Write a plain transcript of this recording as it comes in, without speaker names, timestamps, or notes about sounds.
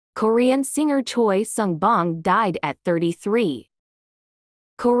Korean singer Choi Sung-bong died at 33.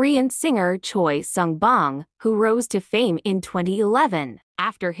 Korean singer Choi Sung-bong, who rose to fame in 2011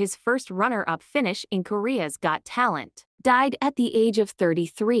 after his first runner-up finish in Korea's Got Talent, died at the age of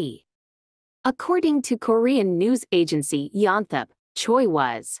 33. According to Korean news agency Yonhap, Choi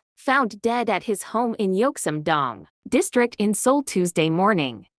was found dead at his home in Yeoksamdong district in Seoul Tuesday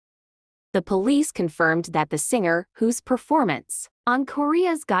morning. The police confirmed that the singer, whose performance on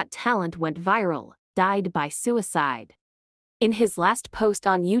Korea's Got Talent went viral, died by suicide. In his last post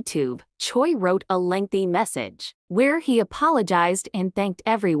on YouTube, Choi wrote a lengthy message where he apologized and thanked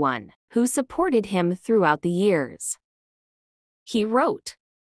everyone who supported him throughout the years. He wrote,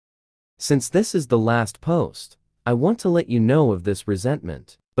 "Since this is the last post, I want to let you know of this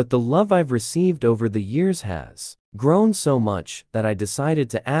resentment, but the love I've received over the years has grown so much that I decided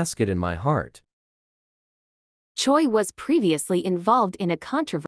to ask it in my heart." Choi was previously involved in a controversy